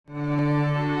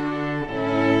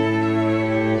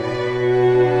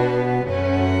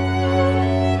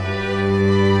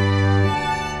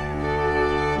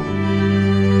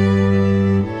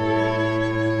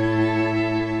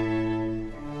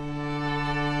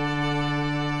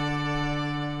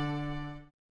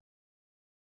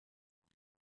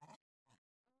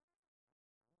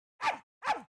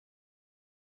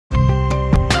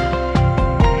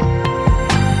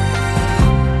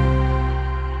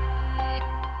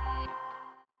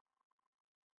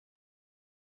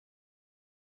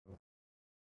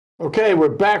Okay, we're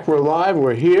back, we're live,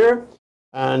 we're here,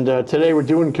 and today we're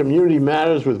doing Community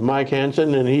Matters with Mike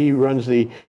Hansen, and he runs the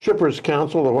Shippers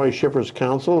Council, the Hawaii Shippers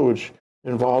Council, which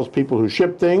involves people who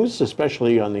ship things,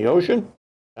 especially on the ocean,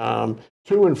 to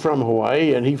and from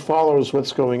Hawaii, and he follows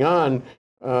what's going on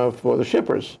for the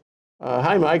shippers.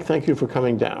 Hi, Mike, thank you for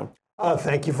coming down.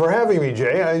 Thank you for having me,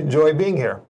 Jay. I enjoy being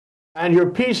here. And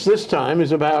your piece this time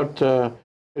is about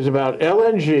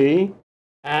LNG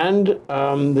and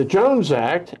the Jones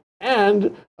Act,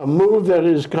 and a move that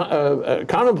is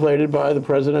contemplated by the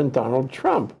President Donald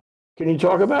Trump. Can you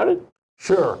talk about it?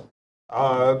 Sure.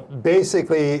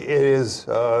 Basically, it is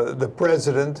the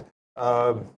president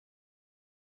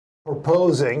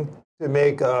proposing to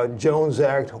make a Jones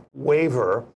Act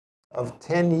waiver of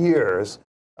 10 years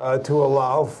to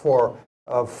allow for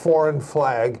foreign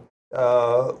flag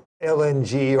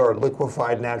LNG, or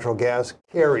liquefied natural gas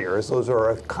carriers. Those are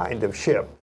a kind of ship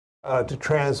to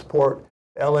transport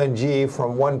LNG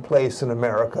from one place in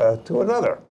America to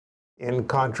another, in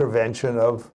contravention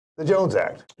of the Jones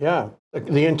Act. Yeah, the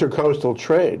intercoastal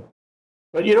trade.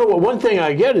 But you know what? One thing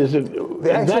I get is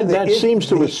that seems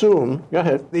to assume. Go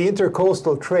ahead. The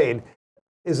intercoastal trade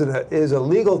is a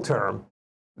legal term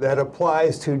that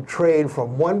applies to trade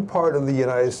from one part of the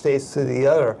United States to the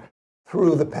other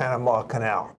through the Panama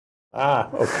Canal. Ah,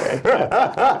 okay.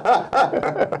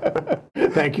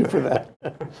 Thank you for that.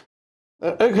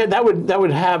 Okay, that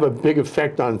would have a big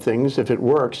effect on things if it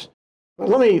works. But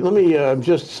let me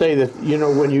just say that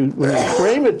when you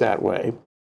frame it that way,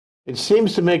 it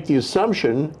seems to make the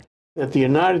assumption that the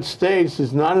United States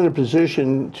is not in a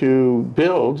position to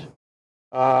build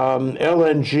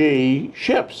LNG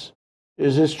ships.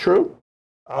 Is this true?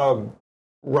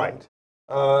 Right.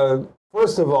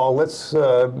 First of all, let's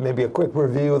maybe a quick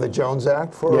review of the Jones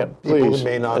Act for people who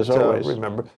may not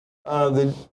remember.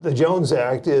 The Jones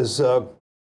Act is a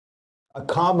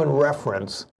common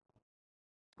reference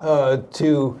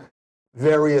to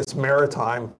various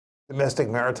domestic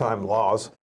maritime laws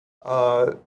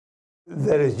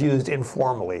that is used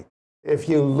informally. If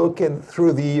you look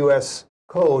through the U.S.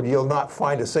 Code, you'll not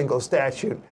find a single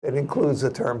statute that includes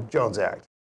the term Jones Act.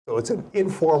 So it's an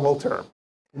informal term.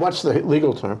 What's the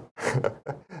legal term?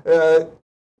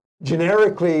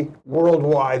 Generically,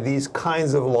 worldwide, these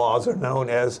kinds of laws are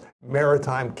known as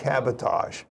maritime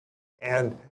cabotage.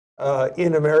 And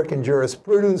in American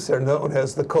jurisprudence, they're known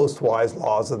as the coastwise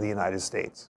laws of the United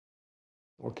States.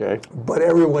 Okay. But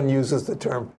everyone uses the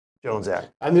term Jones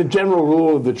Act. And the general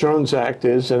rule of the Jones Act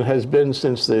is, and has been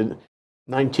since the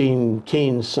 19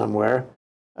 teens somewhere,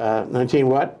 19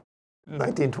 what?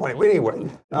 1920. Anyway,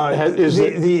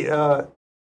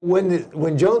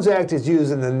 when Jones Act is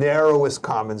used in the narrowest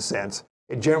common sense,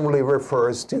 it generally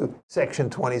refers to Section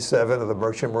 27 of the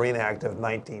Merchant Marine Act of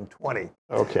 1920.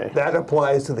 Okay. That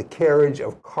applies to the carriage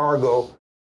of cargo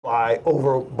by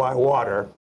water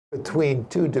between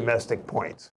two domestic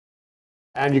points.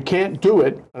 And you can't do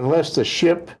it unless the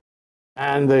ship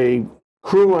and the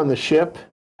crew on the ship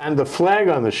and the flag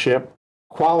on the ship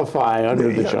qualify under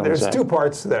the Jones Act. There's two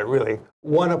parts to that, really.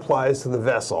 One applies to the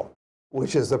vessel,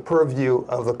 which is the purview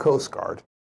of the Coast Guard.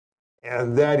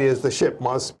 And that is, the ship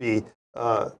must be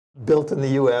built in the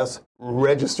U.S.,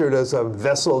 registered as a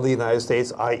vessel of the United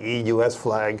States, i.e. U.S.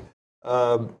 flag,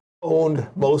 owned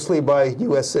mostly by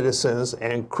U.S. citizens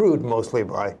and crewed mostly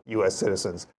by U.S.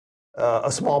 citizens.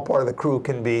 A small part of the crew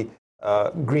can be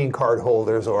green card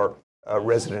holders or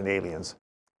resident aliens.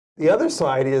 The other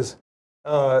side is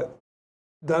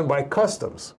done by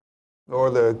Customs, or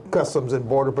the Customs and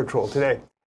Border Patrol today.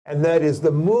 And that is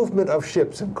the movement of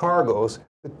ships and cargoes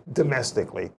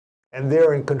domestically. And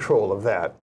they're in control of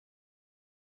that.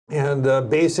 And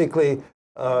basically,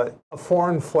 a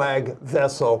foreign flag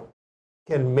vessel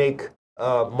can make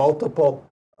multiple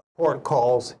port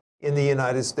calls in the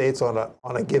United States on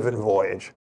a given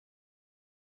voyage.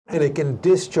 And it can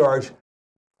discharge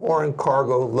foreign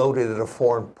cargo loaded at a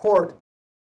foreign port,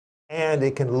 and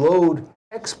it can load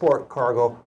export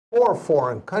cargo for a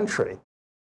foreign country.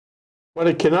 But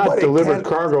it cannot deliver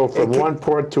cargo from one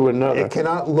port to another. It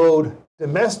cannot load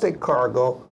domestic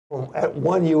cargo at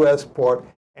one U.S. port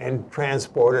and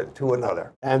transport it to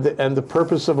another. And the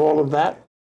purpose of all of that?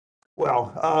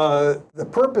 Well, the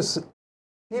purpose,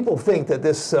 people think that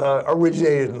this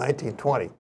originated in 1920.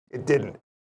 It didn't.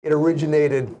 It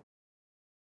originated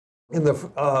in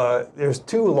there's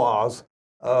two laws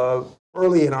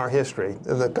early in our history,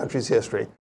 in the country's history.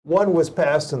 One was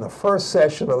passed in the first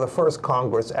session of the first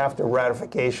Congress after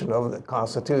ratification of the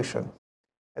Constitution.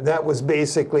 And that was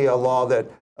basically a law that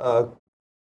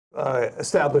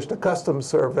established a customs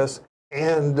service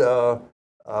and a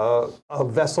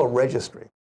vessel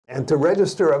registry. And to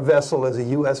register a vessel as a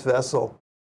U.S. vessel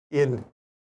in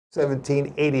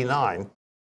 1789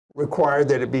 required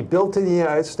that it be built in the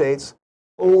United States,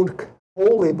 owned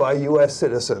wholly by U.S.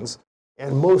 citizens,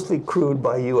 and mostly crewed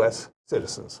by U.S.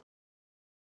 citizens.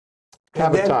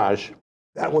 Cabotage.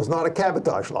 That was not a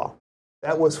cabotage law.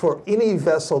 That was for any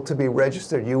vessel to be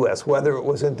registered U.S., whether it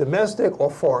was in domestic or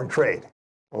foreign trade.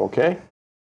 Okay.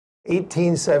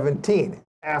 1817,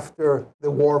 after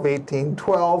the War of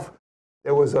 1812,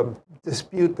 there was a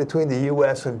dispute between the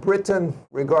U.S. and Britain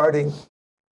regarding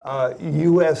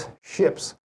U.S.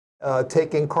 ships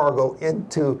taking cargo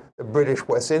into the British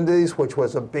West Indies, which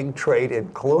was a big trade in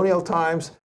colonial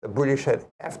times. The British had,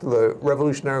 after the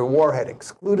Revolutionary War, had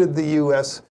excluded the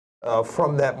U.S.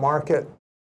 From that market,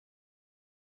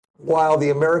 while the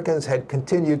Americans had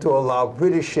continued to allow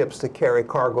British ships to carry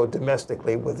cargo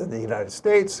domestically within the United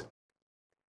States.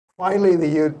 Finally,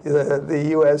 the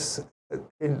U.S.,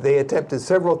 they attempted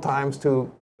several times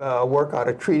to work out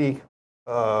a treaty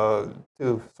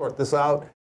to sort this out.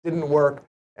 Didn't work.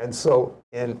 And so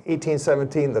in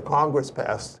 1817, the Congress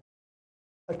passed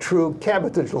a true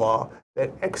cabotage law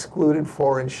that excluded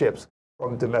foreign ships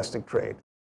from domestic trade.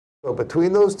 So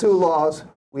between those two laws,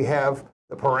 we have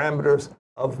the parameters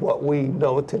of what we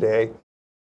know today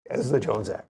as the Jones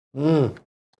Act. But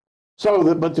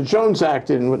the Jones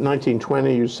Act in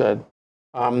 1920, you said,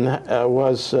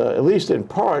 was at least in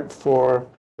part for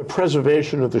the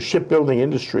preservation of the shipbuilding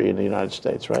industry in the United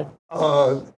States, right?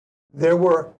 There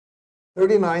were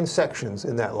 39 sections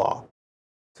in that law,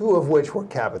 2 of which were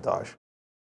cabotage.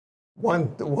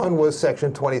 One was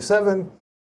Section 27,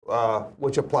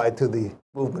 which applied to the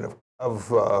movement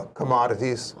of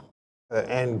commodities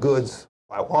and goods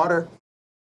by water,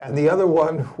 and the other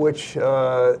one, which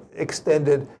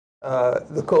extended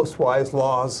the coastwise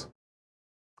laws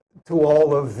to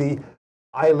all of the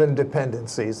island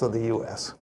dependencies of the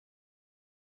U.S.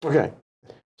 Okay.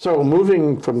 So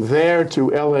moving from there to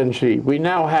LNG, we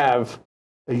now have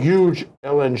a huge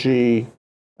LNG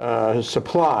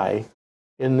supply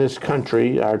in this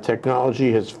country. Our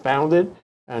technology has found it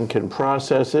and can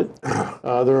process it.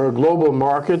 There are global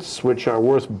markets which are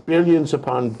worth billions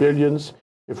upon billions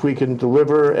if we can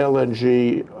deliver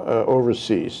LNG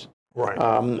overseas. Right.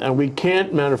 And we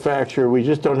can't manufacture, we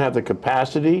just don't have the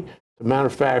capacity to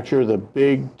manufacture the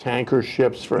big tanker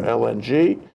ships for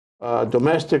LNG.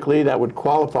 Domestically, that would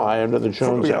qualify under the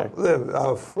Jones Act.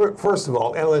 First of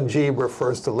all, LNG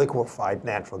refers to liquefied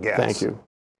natural gas. Thank you.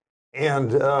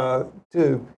 And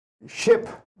to ship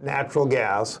natural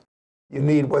gas, you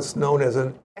need what's known as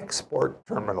an export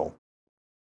terminal.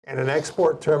 And an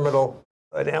export terminal,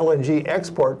 an LNG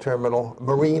export terminal,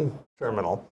 marine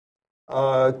terminal,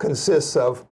 consists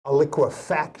of a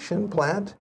liquefaction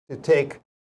plant to take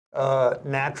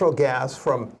natural gas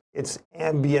from its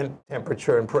ambient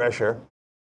temperature and pressure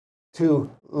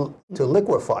to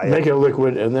liquefy it. Make it a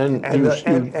liquid, and then you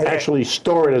actually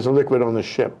store it as a liquid on the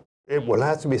ship. It will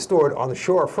have to be stored on the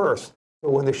shore first. So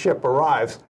when the ship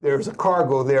arrives, there's a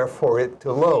cargo there for it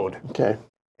to load. Okay.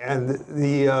 And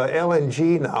the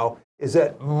LNG now is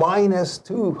at minus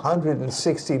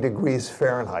 260 degrees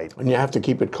Fahrenheit. And you have to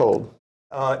keep it cold.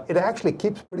 It actually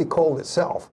keeps pretty cold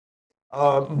itself.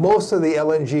 Most of the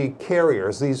LNG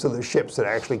carriers, these are the ships that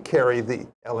actually carry the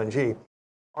LNG,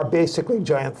 are basically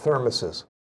giant thermoses.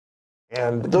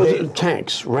 And those are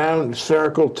tanks, round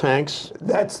spherical tanks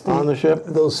on the ship?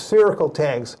 Those spherical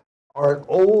tanks are an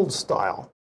old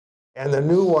style, and the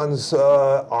new ones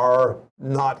are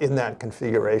not in that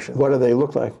configuration. What do they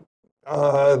look like?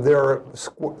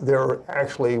 They're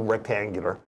actually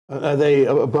rectangular. Are they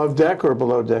above deck or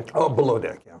below deck? Oh, below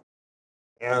deck, yeah.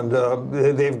 And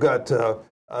they've got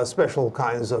special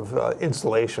kinds of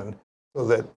insulation so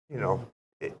that, you know,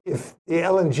 if the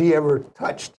LNG ever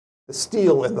touched the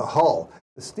steel in the hull,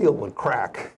 the steel would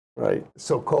crack. Right. It's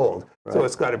so cold. Right. So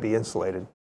it's got to be insulated.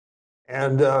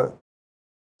 And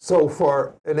so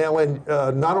for an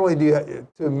LNG, not only do you have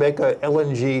to make a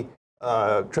LNG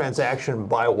transaction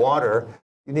by water,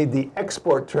 you need the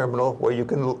export terminal where you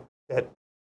can, that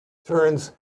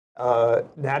turns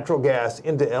natural gas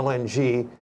into LNG,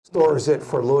 stores it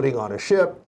for loading on a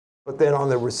ship. But then on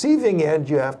the receiving end,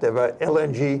 you have to have an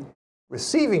LNG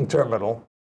receiving terminal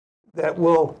that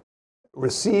will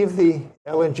receive the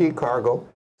LNG cargo,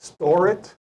 store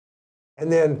it,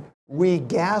 and then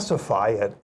regasify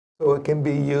it so it can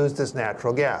be used as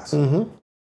natural gas. Mm-hmm.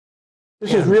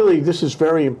 This is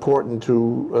very important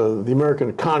to the American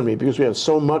economy because we have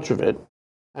so much of it.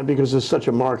 And because there's such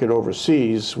a market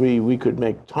overseas, we could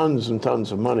make tons and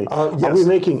tons of money. Yes. Are we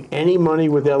making any money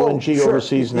with LNG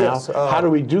overseas now? Yes. How do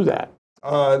we do that?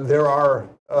 There are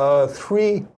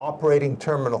 3 operating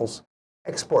terminals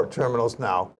export terminals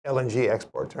now, LNG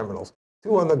export terminals,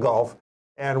 2 on the Gulf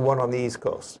and 1 on the East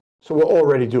Coast. So we're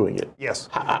already doing it. Yes.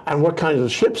 And what kinds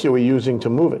of ships are we using to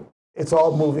move it? It's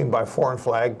all moving by foreign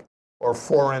flag or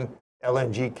foreign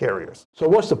LNG carriers. So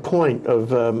what's the point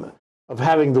of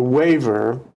having the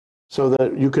waiver so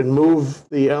that you can move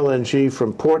the LNG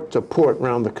from port to port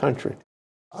around the country?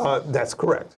 That's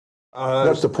correct.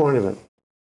 What's the point of it?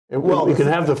 Well, you can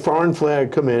have the foreign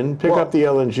flag come in, pick up the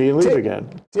LNG, and leave again.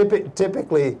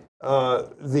 Typically,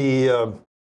 the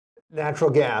natural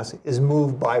gas is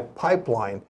moved by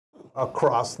pipeline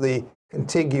across the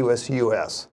contiguous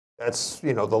U.S. That's,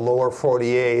 the lower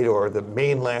 48 or the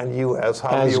mainland U.S.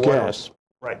 As gas.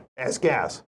 Right, as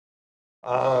gas.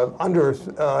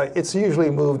 It's usually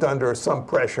moved under some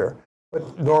pressure,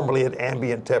 but normally at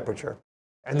ambient temperature.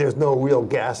 And there's no real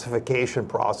gasification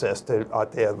process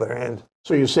at the other end.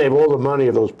 So you save all the money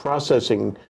of those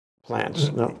processing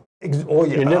plants. No. Oh,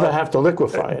 yeah. You never have to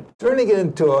liquefy it. Turning it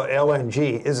into a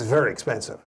LNG is very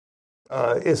expensive.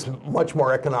 It's much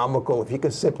more economical if you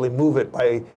can simply move it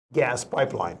by gas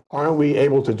pipeline. Aren't we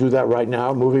able to do that right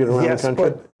now, moving it around the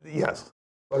country? Yes.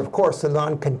 But of course, the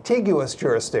non-contiguous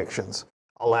jurisdictions,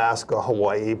 Alaska,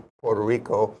 Hawaii, Puerto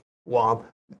Rico, Guam,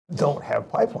 don't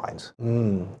have pipelines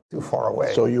too far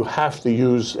away. So you have to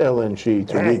use LNG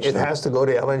to reach them. It has to go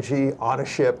to LNG on a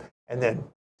ship and then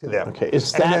to them. Okay,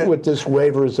 is that what this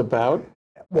waiver is about?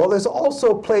 Well, there's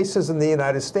also places in the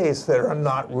United States that are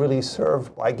not really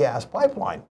served by gas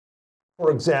pipeline.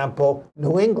 For example,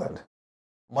 New England.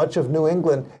 Much of New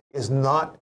England is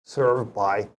not served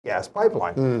by gas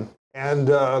pipeline, and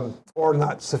or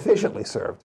not sufficiently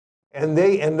served. And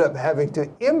they end up having to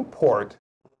import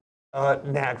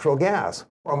natural gas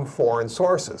from foreign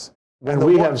sources. And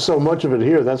we have so much of it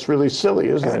here, that's really silly,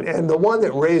 isn't it? And the one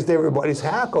that raised everybody's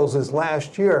hackles is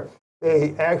last year,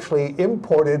 they actually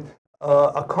imported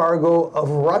a cargo of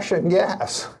Russian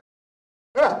gas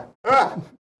from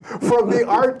the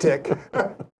Arctic.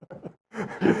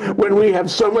 When we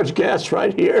have so much gas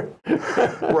right here.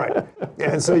 Right.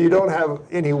 And so you don't have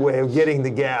any way of getting the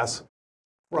gas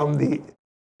from the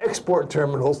export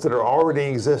terminals that are already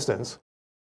in existence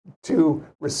to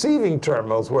receiving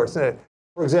terminals where it's,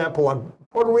 for example,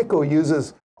 Puerto Rico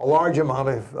uses a large amount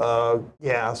of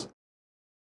gas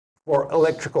for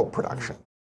electrical production.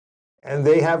 And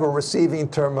they have a receiving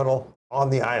terminal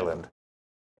on the island.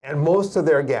 And most of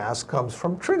their gas comes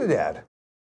from Trinidad.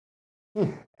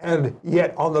 And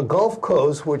yet on the Gulf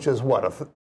Coast, which is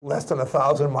less than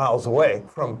 1,000 miles away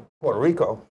from Puerto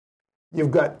Rico,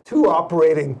 you've got 2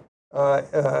 operating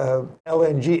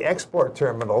LNG export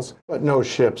terminals. But no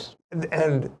ships.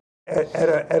 And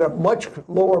at a much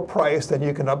lower price than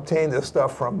you can obtain this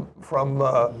stuff from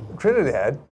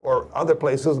Trinidad or other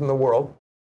places in the world.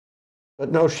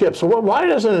 But no ships. So why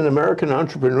doesn't an American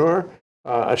entrepreneur,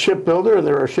 a shipbuilder, and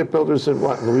there are shipbuilders in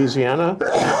Louisiana,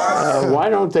 why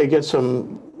don't they get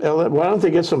some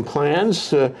plans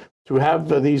to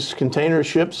have these container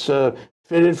ships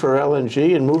fitted for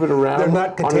LNG and move it around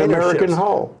on an American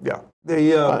hull? Yeah.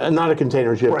 Not a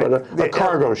container ship, right. but a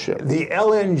cargo ship. The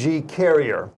LNG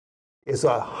carrier is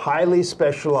a highly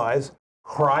specialized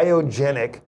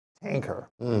cryogenic tanker.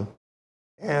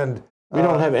 And we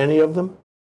don't have any of them?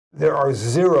 There are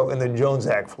 0 in the Jones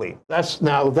Act fleet. That's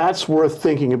worth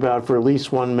thinking about for at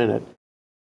least 1 minute.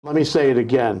 Let me say it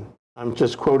again. I'm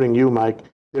just quoting you, Mike.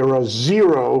 There are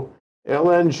 0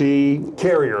 LNG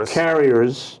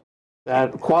carriers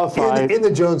that qualify in the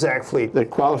Jones Act fleet. That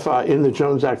qualify in the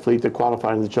Jones Act fleet. That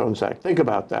qualify in the Jones Act. Think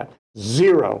about that.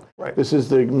 0. Right. This is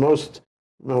the most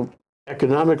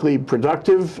economically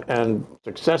productive and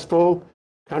successful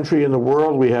country in the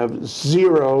world. We have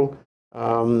 0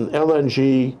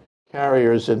 LNG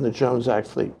carriers in the Jones Act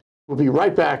fleet. We'll be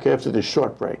right back after this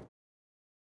short break.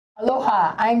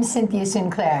 Aloha, I'm Cynthia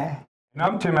Sinclair. And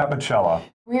I'm Tim Apicella.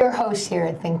 We are hosts here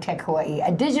at Think Tech Hawaii,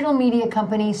 a digital media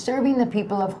company serving the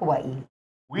people of Hawaii.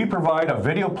 We provide a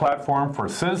video platform for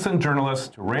citizen journalists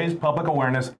to raise public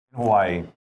awareness in Hawaii.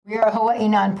 We are a Hawaii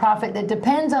nonprofit that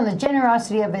depends on the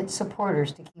generosity of its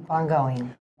supporters to keep on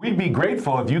going. We'd be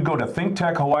grateful if you go to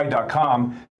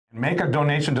thinktechhawaii.com and make a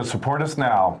donation to support us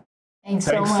now. Thanks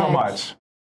so much.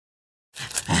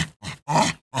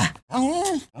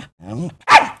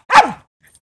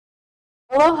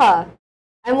 Aloha,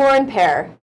 I'm Lauren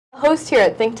Pear, a host here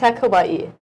at Think Tech Hawaii,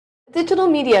 a digital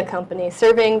media company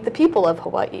serving the people of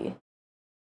Hawaii.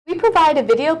 We provide a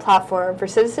video platform for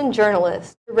citizen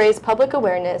journalists to raise public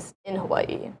awareness in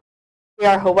Hawaii. We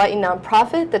are a Hawaii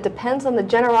nonprofit that depends on the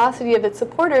generosity of its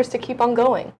supporters to keep on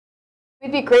going.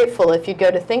 We'd be grateful if you'd go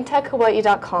to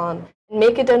thinktechhawaii.com and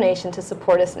make a donation to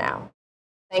support us now.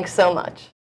 Thanks so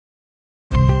much.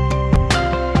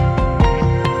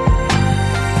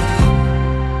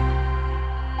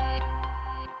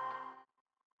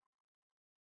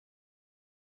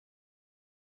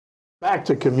 Back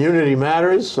to Community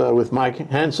Matters with Mike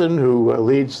Hansen, who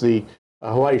leads the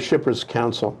Hawaii Shippers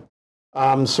Council.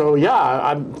 So yeah,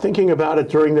 I'm thinking about it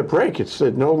during the break. It's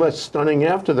no less stunning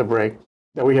after the break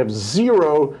that we have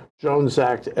 0 Jones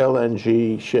Act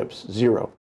LNG ships.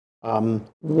 0.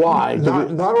 Why?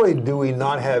 Not only do we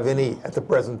not have any at the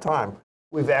present time,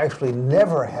 we've actually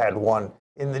never had one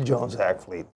in the Jones Act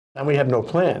fleet. And we have no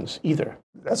plans either.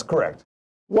 That's correct.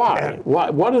 Why? Why?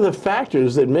 What are the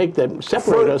factors that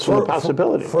separate us from the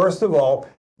possibility? First of all,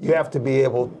 you have to be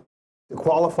able to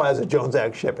qualify as a Jones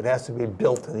Act ship. It has to be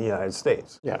built in the United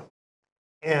States. Yeah.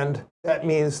 And that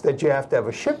means that you have to have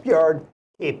a shipyard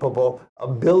capable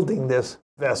of building this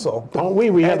vessel. Don't we?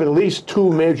 We have at least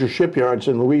 2 major shipyards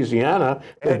in Louisiana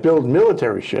that build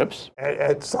military ships.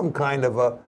 At some kind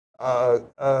of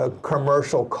a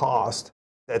commercial cost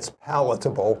that's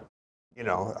palatable,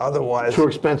 otherwise. Too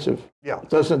expensive. Yeah.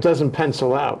 Doesn't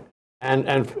pencil out. And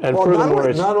Well,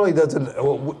 furthermore, not only does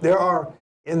it, there are,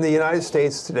 in the United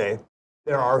States today,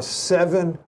 there are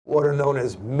 7 what are known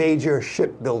as major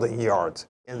shipbuilding yards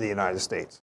in the United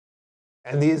States.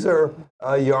 And these are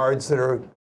yards that are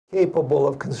capable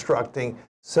of constructing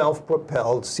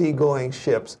self-propelled seagoing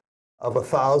ships of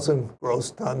 1,000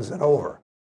 gross tons and over.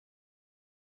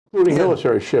 including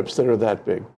military ships that are that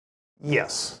big.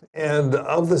 Yes. And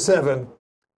of the 7,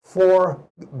 4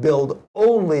 build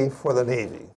only for the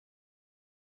Navy.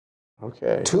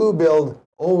 Okay. 2 build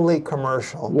only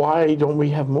commercial. Why don't we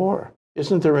have more?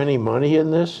 Isn't there any money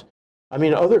in this? I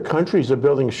mean, other countries are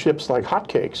building ships like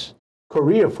hotcakes.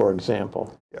 Korea, for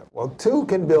example. Yeah. Well, 2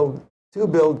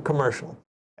 build commercial.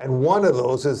 And one of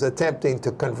those is attempting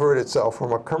to convert itself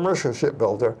from a commercial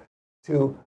shipbuilder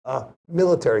to a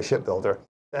military shipbuilder.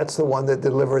 That's the one that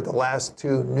delivered the last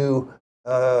 2 new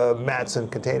Matson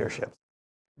container ships.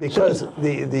 Because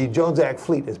the Jones Act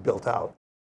fleet is built out.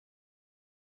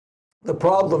 The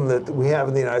problem that we have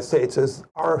in the United States is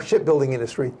our shipbuilding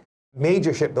industry,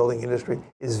 major shipbuilding industry,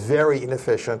 is very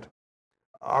inefficient.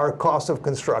 Our cost of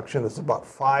construction is about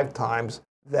 5 times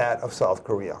that of South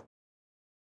Korea.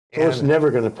 So it's never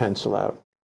going to pencil out.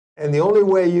 And the only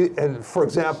way and for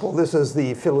example, this is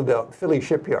the Philly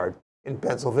shipyard in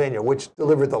Pennsylvania, which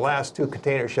delivered the last 2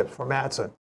 container ships for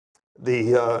Matson,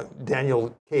 the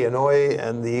Daniel K. Inouye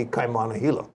and the Kaimana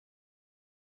Hila.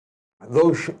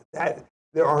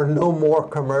 There are no more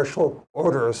commercial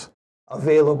orders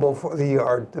available for the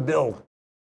yard to build.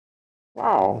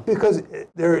 Wow. Because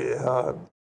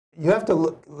you have to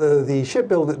look,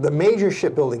 the major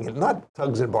shipbuilding, not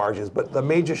tugs and barges, but the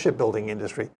major shipbuilding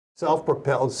industry,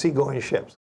 self-propelled seagoing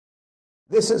ships.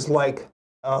 This is like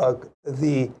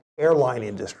the airline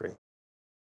industry.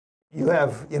 You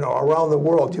have, around the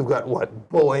world, you've got what?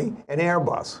 Boeing and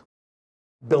Airbus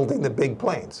building the big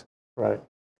planes. Right.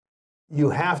 You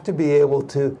have to be able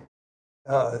to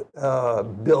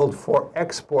build for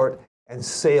export and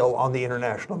sale on the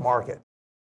international market.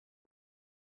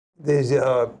 There's,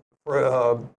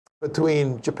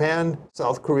 between Japan,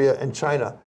 South Korea, and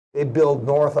China, they build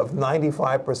north of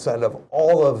 95% of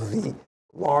all of the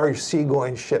large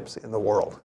seagoing ships in the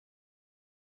world.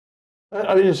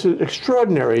 I mean, it's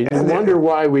extraordinary. You wonder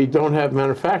why we don't have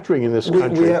manufacturing in this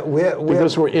country.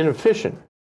 Because we're inefficient.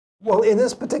 Well, in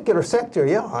this particular sector,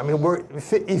 yeah. I mean, we're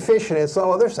efficient in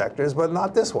some other sectors, but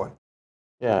not this one.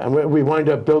 Yeah, and we wind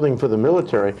up building for the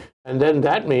military, and then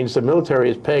that means the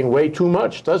military is paying way too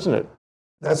much, doesn't it?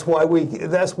 That's why we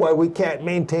can't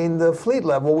maintain the fleet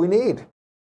level we need,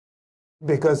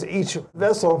 because each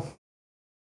vessel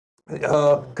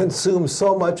consumes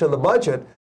so much of the budget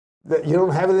that you don't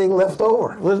have anything left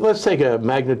over. Let's take a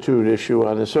magnitude issue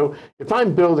on this. So if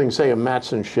I'm building, say, a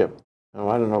Matson ship,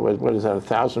 I don't know, what is that,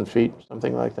 1,000 feet,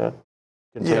 something like that?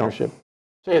 Container ship.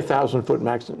 Say 1,000-foot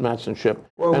Matson ship.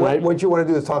 Well, what you want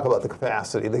to do is talk about the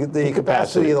capacity. The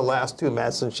capacity of the last 2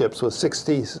 Matson ships was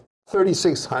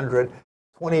 3,600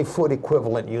 20-foot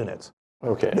equivalent units.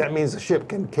 Okay. That means the ship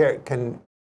can carry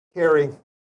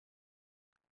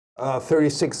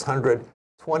 3,600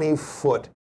 20-foot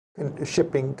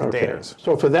shipping containers. Okay.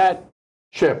 So for that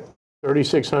ship,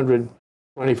 3,600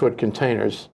 20-foot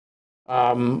containers,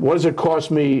 what does it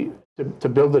cost me to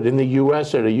build it in the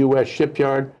U.S. at a U.S.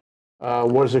 shipyard?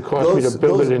 What does it cost me to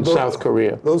build it in South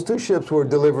Korea? Those 2 ships were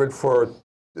delivered for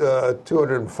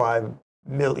 $205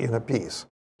 million apiece.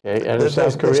 Okay, and in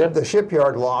South Korea? The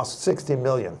shipyard lost $60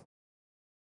 million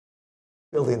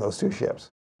building those 2 ships.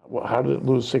 Well, how did it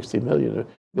lose $60 million?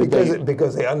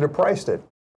 Because they underpriced it.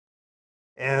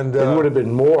 And it would have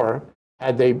been more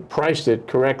had they priced it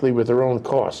correctly with their own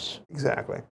costs.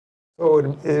 Exactly. So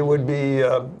it would be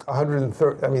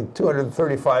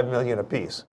 $235 million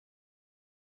apiece.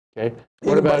 Okay. You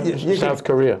What can buy- about you South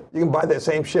Korea? You can buy that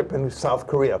same ship in South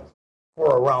Korea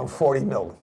for around 40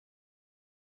 million.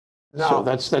 Now, So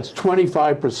that's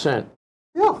 25%.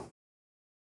 yeah,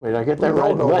 Wait, I get that No,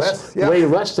 right? no, less, yeah. Way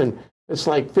less than, it's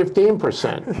like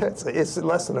 15%. it's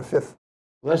less than a fifth.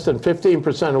 Less than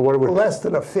 15% of what it would, Less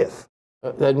than a fifth.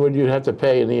 then would you have to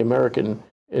pay in the American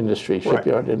industry,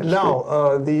 shipyard industry.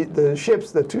 Now, the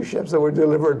ships, the two ships that were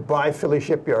delivered by Philly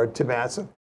Shipyard to Matson,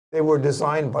 they were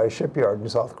designed by a shipyard in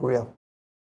South Korea.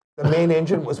 The main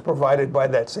engine was provided by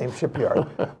that same shipyard.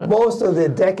 Most of the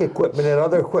deck equipment and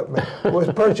other equipment was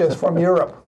purchased from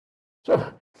Europe. So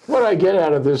what I get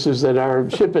out of this is that our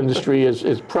ship industry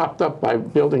is propped up by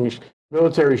building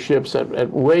military ships at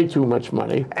way too much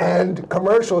money. And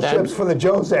commercial ships for the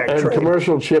Jones Act And trade.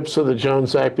 commercial ships for the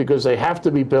Jones Act because they have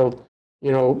to be built,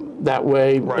 that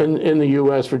way in the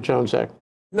U.S. for Jones Act.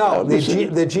 No,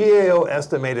 the GAO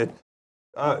estimated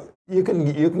you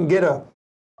can get a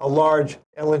large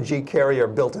LNG carrier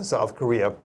built in South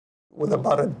Korea with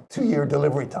about a 2-year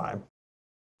delivery time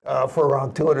for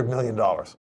around $200 million.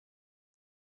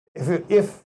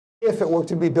 If it were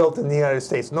to be built in the United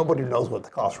States, nobody knows what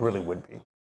the cost really would be.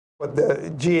 But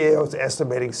the GAO is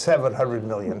estimating $700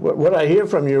 million. What I hear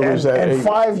from you is that and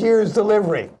 5 years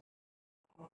delivery.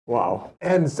 wow,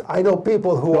 And I know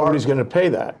people who nobody's going to pay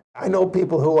that. I know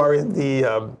people who are in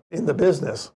the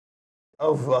business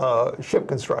of ship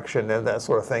construction and that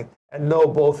sort of thing, and know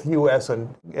both U.S.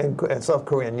 and South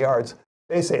Korean yards.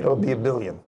 They say it'll be $1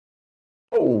 billion.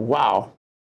 Oh wow,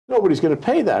 nobody's going to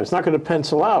pay that. It's not going to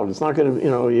pencil out. It's not going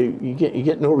to, you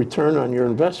get no return on your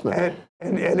investment.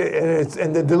 And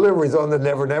the delivery's on the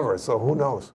never never. So who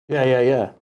knows?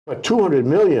 Yeah. But 200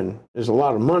 million is a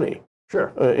lot of money. Sure.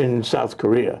 In South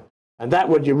Korea. And that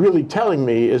what you're really telling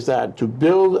me is that to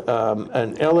build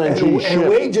an LNG ship. And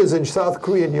wages in South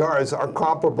Korean yards are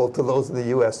comparable to those in the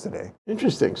U.S. today.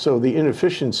 Interesting. So the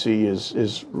inefficiency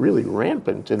is really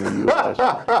rampant in the U.S.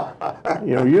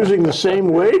 Using the same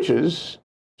wages.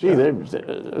 Gee, they're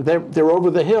over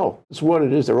the hill. That's what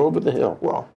it is. They're over the hill.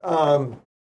 Well,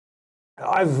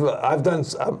 I've done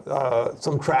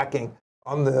some tracking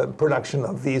on the production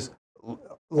of these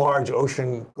large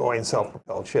ocean-going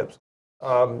self-propelled ships.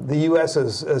 The U.S.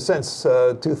 has, since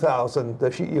 2000,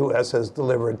 the U.S. has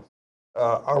delivered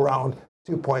around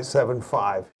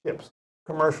 2.75 ships,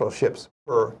 commercial ships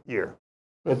per year.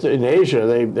 But in Asia,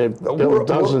 they've built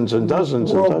dozens and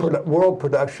dozens and dozens. World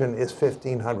production is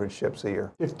 1,500 ships a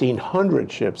year. 1,500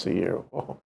 ships a year.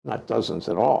 Oh, not dozens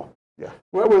at all. Yeah.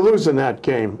 Well, we're losing that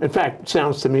game. In fact, it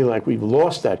sounds to me like we've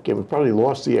lost that game. We've probably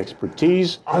lost the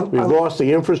expertise. We've lost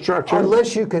the infrastructure.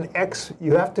 Unless you can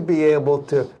you have to be able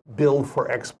to build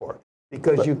for export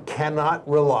because you cannot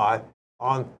rely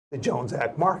on the Jones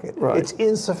Act market. Right. It's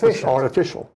insufficient. It's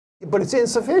artificial. But it's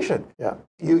insufficient. Yeah.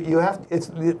 You have it's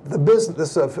the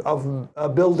business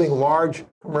of building large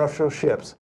commercial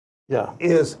ships. Yeah.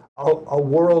 Is a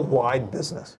worldwide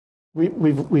business.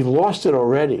 We've lost it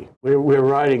already. We're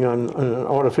riding on an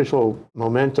artificial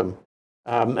momentum,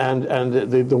 and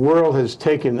the world has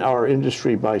taken our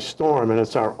industry by storm, and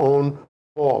it's our own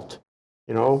fault.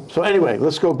 So anyway,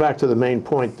 let's go back to the main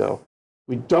point, though.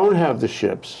 We don't have the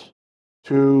ships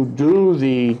to do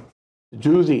the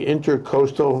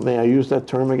intercoastal. May I use that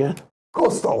term again?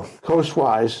 Coastal.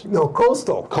 Coastwise. No,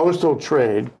 coastal. Coastal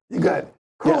trade. You got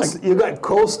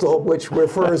coastal, which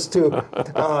refers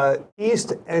to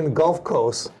East and Gulf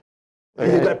Coast.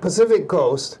 Okay. You got Pacific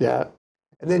Coast. Yeah.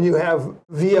 And then you have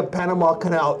via Panama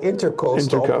Canal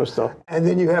intercoastal. And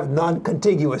then you have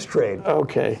non-contiguous trade.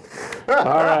 Okay.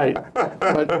 All right.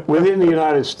 But within the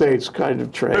United States kind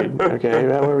of trade, okay,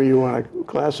 however you want to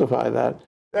classify that.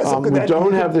 We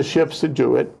don't have the ships to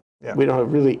do it. Yeah. We don't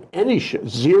have really any ships,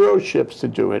 0 ships to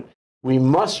do it. We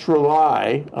must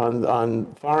rely on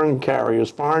foreign carriers,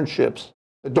 foreign ships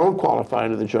that don't qualify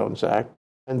under the Jones Act.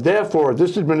 And therefore,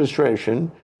 this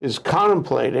administration is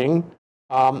contemplating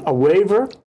a waiver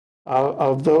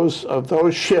of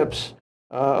those ships,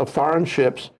 of foreign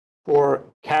ships, for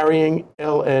carrying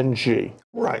LNG.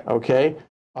 Right. Okay.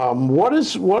 What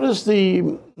is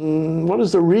the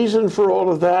reason for all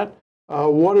of that?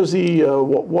 What is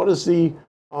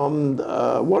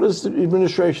the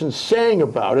administration saying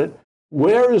about it?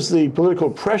 Where is the political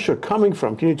pressure coming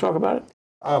from? Can you talk about it?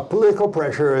 Political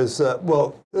pressure is,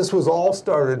 this was all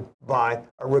started by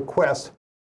a request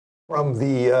from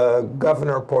the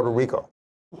governor of Puerto Rico,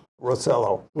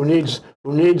 Rossello. Who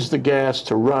needs the gas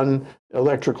to run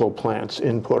electrical plants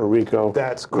in Puerto Rico.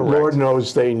 That's correct. Lord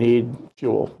knows they need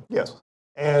fuel. Yes.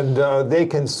 And they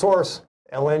can source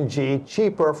LNG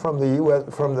cheaper from the U.S.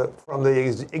 from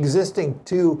the existing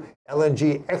 2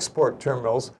 LNG export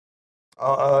terminals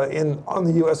on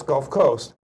the U.S. Gulf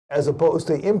Coast, as opposed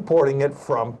to importing it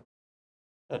from.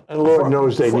 And Lord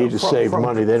knows they need to save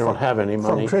money. They don't have any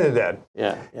money. From Trinidad.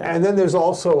 Yeah. And then there's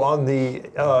also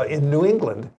in New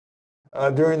England,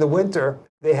 during the winter,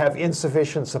 they have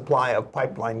insufficient supply of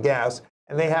pipeline gas,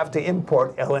 and they have to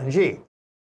import LNG.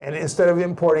 And instead of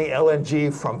importing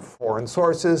LNG from foreign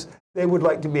sources, they would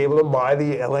like to be able to buy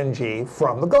the LNG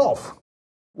from the Gulf,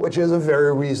 which is a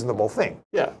very reasonable thing.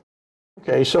 Yeah.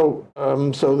 Okay. So,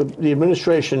 the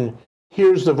administration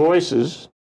hears the voices,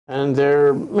 and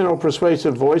they're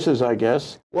persuasive voices, I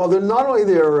guess. Well, they're not only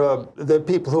the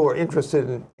people who are interested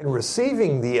in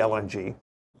receiving the LNG,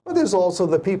 but there's also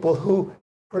the people who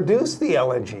produce the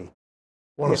LNG.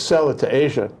 Want to sell it to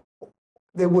Asia.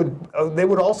 They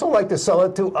would also like to sell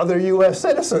it to other U.S.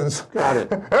 citizens. Got it.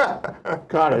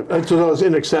 Got it. To those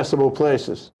inaccessible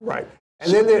places. Right.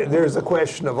 And then there's the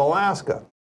question of Alaska.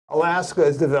 Alaska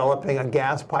is developing a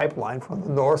gas pipeline from the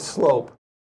North Slope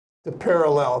to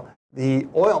parallel the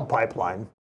oil pipeline.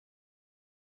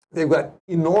 They've got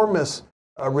enormous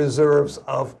reserves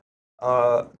of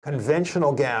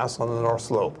conventional gas on the North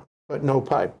Slope. But no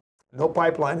pipe. No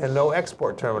pipeline and no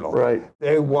export terminal. Right.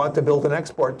 They want to build an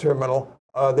export terminal.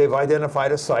 They've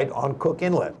identified a site on Cook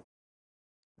Inlet.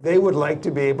 They would like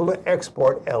to be able to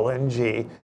export LNG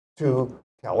to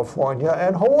California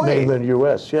and Hawaii. Mainland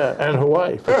U.S., yeah, and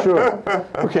Hawaii, for sure.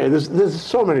 Okay, there's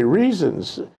so many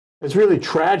reasons. It's really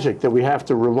tragic that we have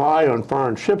to rely on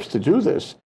foreign ships to do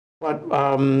this. But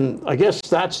I guess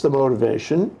that's the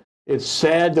motivation. It's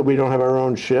sad that we don't have our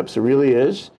own ships. It really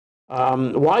is.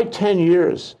 Why 10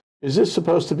 years? Is this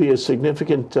supposed to be a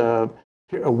significant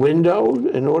a window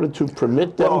in order to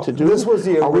permit them to do this?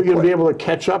 Are we going to be able to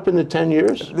catch up in the 10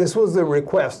 years? This was the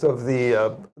request of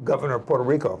the governor of Puerto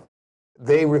Rico.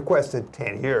 They requested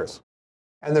 10 years.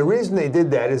 And the reason they did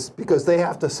that is because they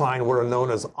have to sign what are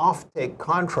known as offtake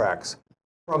contracts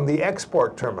from the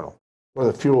export terminal. For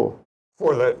the fuel.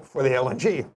 For the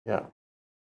LNG. Yeah.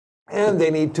 And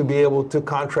they need to be able to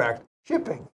contract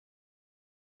shipping.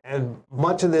 And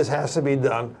much of this has to be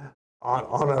done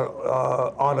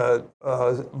on a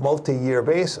multi-year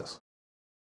basis.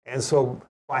 And so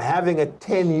by having a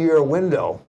 10-year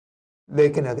window, they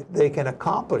can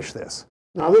accomplish this.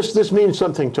 Now this means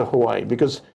something to Hawaii,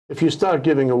 because if you start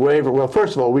giving a waiver, well,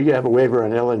 first of all, we have a waiver on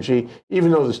LNG,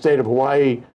 even though the state of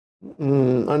Hawaii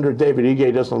under David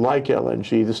Ige doesn't like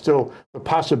LNG. There's still the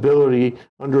possibility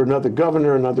under another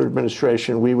governor, another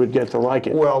administration, we would get to like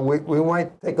it. Well, we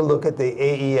might take a look at the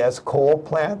AES coal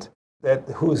plant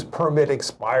whose permit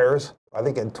expires, I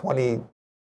think in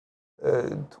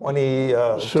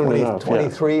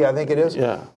 2023, yeah. I think it is.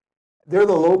 Yeah. They're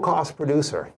the low-cost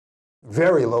producer,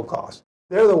 very low cost.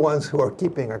 They're the ones who are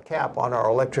keeping a cap on our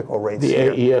electrical rates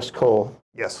here. The AES coal.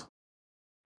 Yes.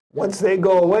 Once they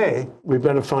go away, we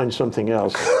better find something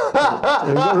else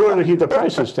in order to keep the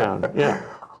prices down. Yeah.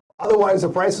 Otherwise, the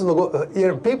prices will go.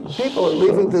 People are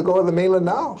leaving to go to the mainland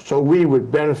now. So we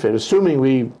would benefit, assuming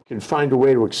we can find a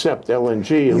way to accept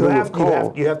LNG in lieu of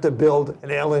coal. You have to build an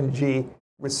LNG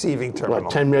receiving terminal.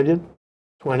 What, 10 million?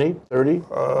 20? 30?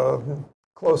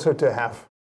 Closer to half.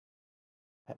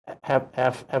 Half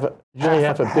a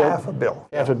bill.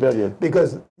 Half a billion.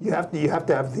 Because you have to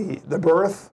have the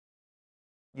berth.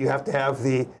 You have to have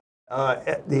the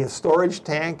storage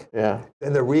tank. Yeah.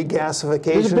 Then the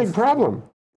regasification. It's a big problem.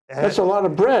 That's a lot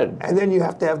of bread. And then you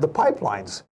have to have the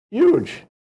pipelines. Huge.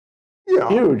 Yeah.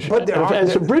 Huge. But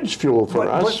it's a bridge fuel for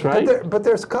us, right? But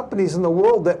there's companies in the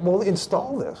world that will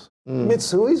install this.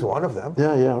 Mitsui's one of them.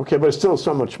 Yeah, yeah. Okay, but it's still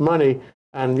so much money.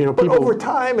 And but people over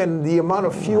time and the amount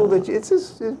of fuel that I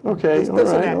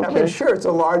mean, sure, it's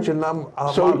a large amount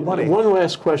of money. One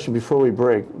last question before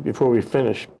we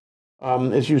finish.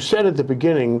 As you said at the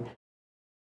beginning,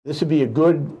 this would be a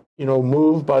good,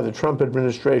 move by the Trump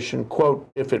administration, quote,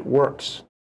 if it works.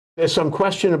 There's some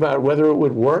question about whether it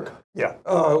would work. Yeah.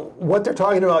 What they're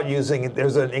talking about using,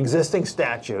 there's an existing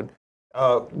statute,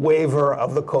 waiver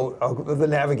of the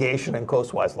navigation and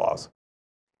coastwise laws.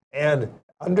 And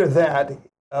under that,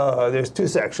 there's two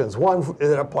sections. One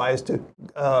that applies to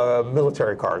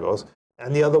military cargoes,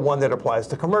 and the other one that applies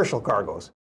to commercial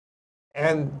cargoes.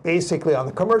 And basically, on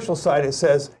the commercial side, it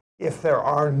says if there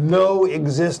are no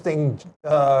existing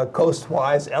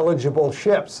coastwise eligible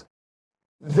ships,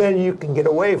 then you can get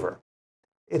a waiver.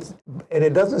 And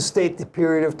it doesn't state the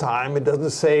period of time. It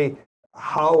doesn't say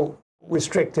how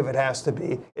restrictive it has to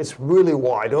be. It's really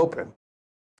wide open.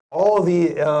 All the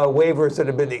waivers that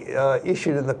have been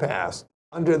issued in the past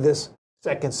under this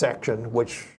second section,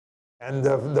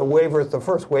 the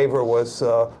first waiver was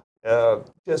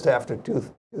just after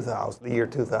 2000, the year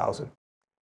 2000.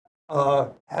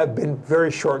 have been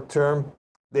very short-term.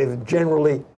 They've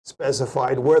generally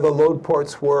specified where the load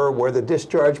ports were, where the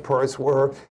discharge ports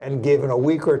were, and given a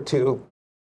week or two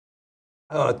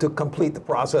to complete the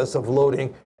process of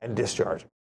loading and discharging.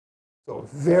 So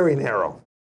very narrow.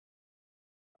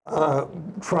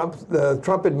 The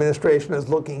Trump administration is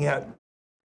looking at,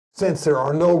 since there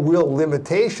are no real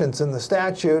limitations in the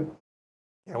statute,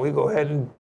 can we go ahead and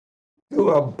do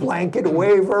a blanket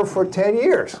waiver for 10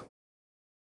 years?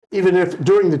 Even if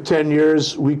during the 10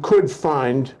 years we could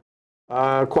find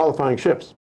qualifying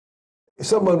ships.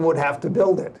 Someone would have to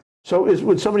build it. So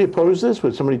would somebody oppose this?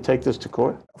 Would somebody take this to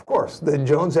court? Of course, the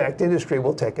Jones Act industry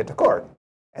will take it to court,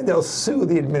 and they'll sue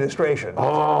the administration.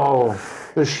 Oh,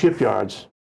 the shipyards.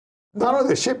 Not only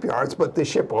the shipyards, but the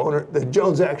ship owner, the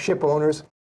Jones Act ship owners.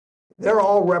 They're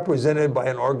all represented by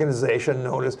an organization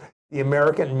known as the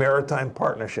American Maritime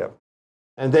Partnership.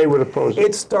 And they would oppose it.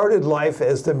 It started life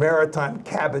as the Maritime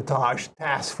Cabotage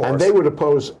Task Force. And they would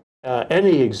oppose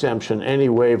any exemption, any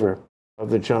waiver of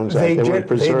the Jones Act. They would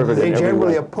preserve it in every way. They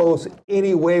generally oppose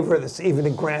any waiver that's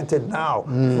even granted now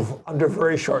under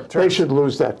very short term. They should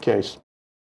lose that case.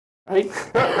 Right?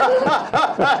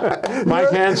 Mike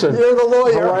Hansen, You're the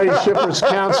lawyer. Hawaii Shippers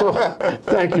Council,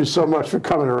 thank you so much for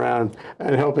coming around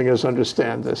and helping us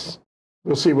understand this.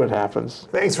 We'll see what happens.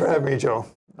 Thanks for having me, Joe.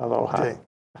 Aloha.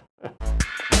 Okay.